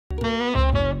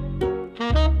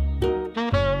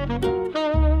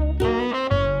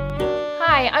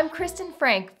Cristin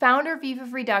Frank, founder of Eve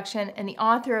of Reduction and the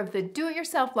author of the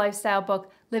do-it-yourself lifestyle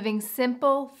book, Living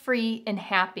Simple, Free, and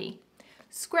Happy.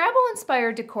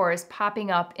 Scrabble-inspired decor is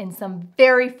popping up in some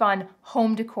very fun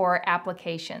home decor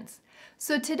applications.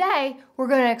 So today, we're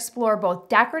going to explore both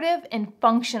decorative and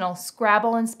functional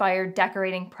Scrabble-inspired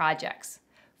decorating projects.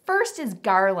 First is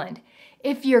garland.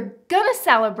 If you're gonna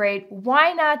celebrate,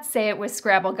 why not say it with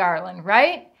Scrabble garland,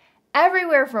 right?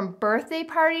 Everywhere from birthday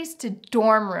parties to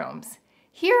dorm rooms.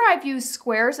 Here I've used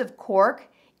squares of cork,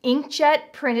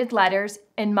 inkjet printed letters,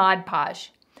 and Mod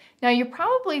Podge. Now you're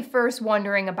probably first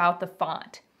wondering about the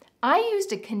font. I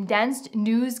used a condensed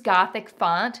News Gothic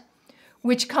font,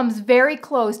 which comes very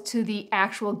close to the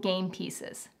actual game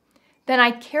pieces. Then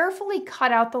I carefully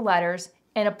cut out the letters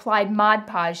and applied Mod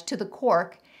Podge to the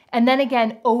cork, and then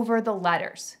again over the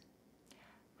letters.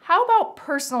 How about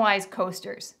personalized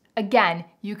coasters? Again,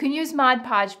 you can use Mod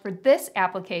Podge for this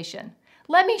application.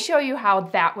 Let me show you how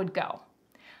that would go.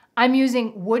 I'm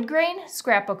using wood grain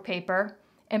scrapbook paper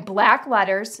and black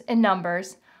letters and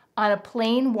numbers on a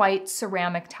plain white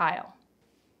ceramic tile.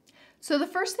 So the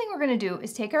first thing we're going to do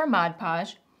is take our Mod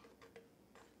Podge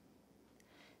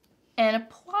and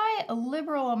apply a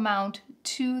liberal amount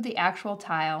to the actual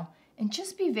tile, and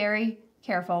just be very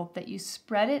careful that you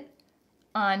spread it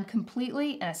on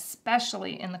completely and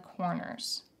especially in the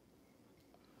corners.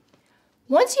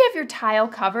 Once you have your tile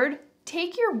covered,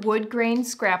 take your wood grain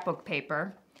scrapbook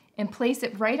paper and place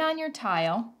it right on your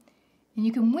tile, and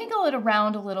you can wiggle it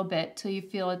around a little bit till you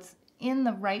feel it's in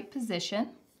the right position.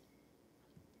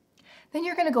 Then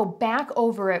you're going to go back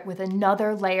over it with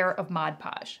another layer of Mod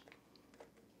Podge.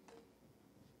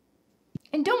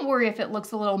 And don't worry if it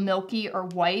looks a little milky or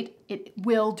white, it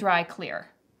will dry clear.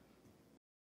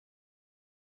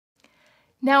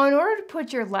 Now in order to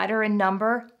put your letter and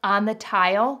number on the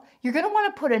tile, you're going to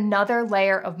want to put another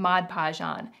layer of Mod Podge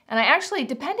on. And I actually,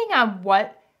 depending on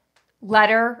what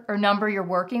letter or number you're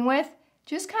working with,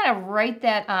 just kind of write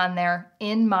that on there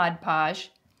in Mod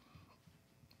Podge.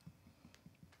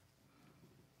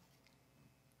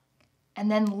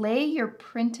 And then lay your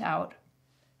printout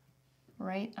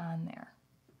right on there.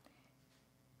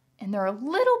 And they're a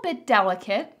little bit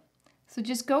delicate, so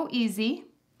just go easy.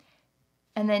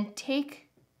 And then take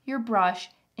your brush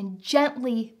and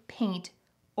gently paint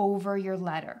over your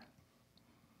letter.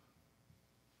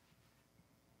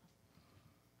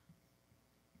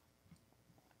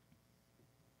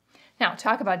 Now,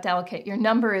 talk about delicate. Your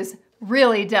number is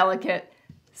really delicate.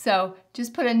 So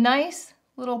just put a nice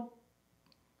little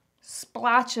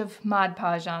splotch of Mod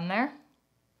Podge on there.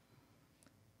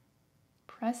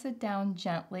 Press it down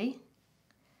gently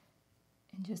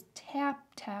and just tap,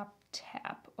 tap,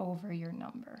 tap over your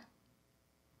number.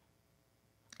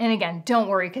 And again, don't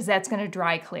worry because that's going to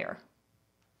dry clear.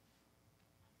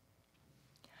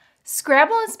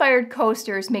 Scrabble-inspired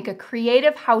coasters make a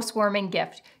creative housewarming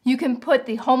gift. You can put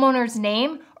the homeowner's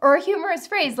name or a humorous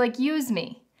phrase like "use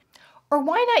me." Or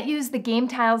why not use the game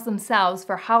tiles themselves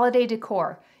for holiday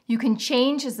decor? You can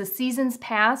change as the seasons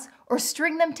pass or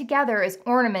string them together as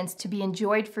ornaments to be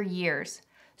enjoyed for years.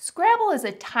 Scrabble is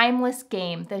a timeless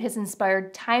game that has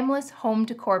inspired timeless home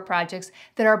decor projects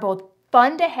that are both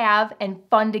fun to have and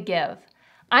fun to give.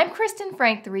 I'm Cristin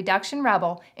Frank, the Reduction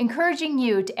Rebel, encouraging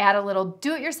you to add a little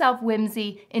do-it-yourself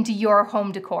whimsy into your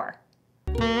home decor.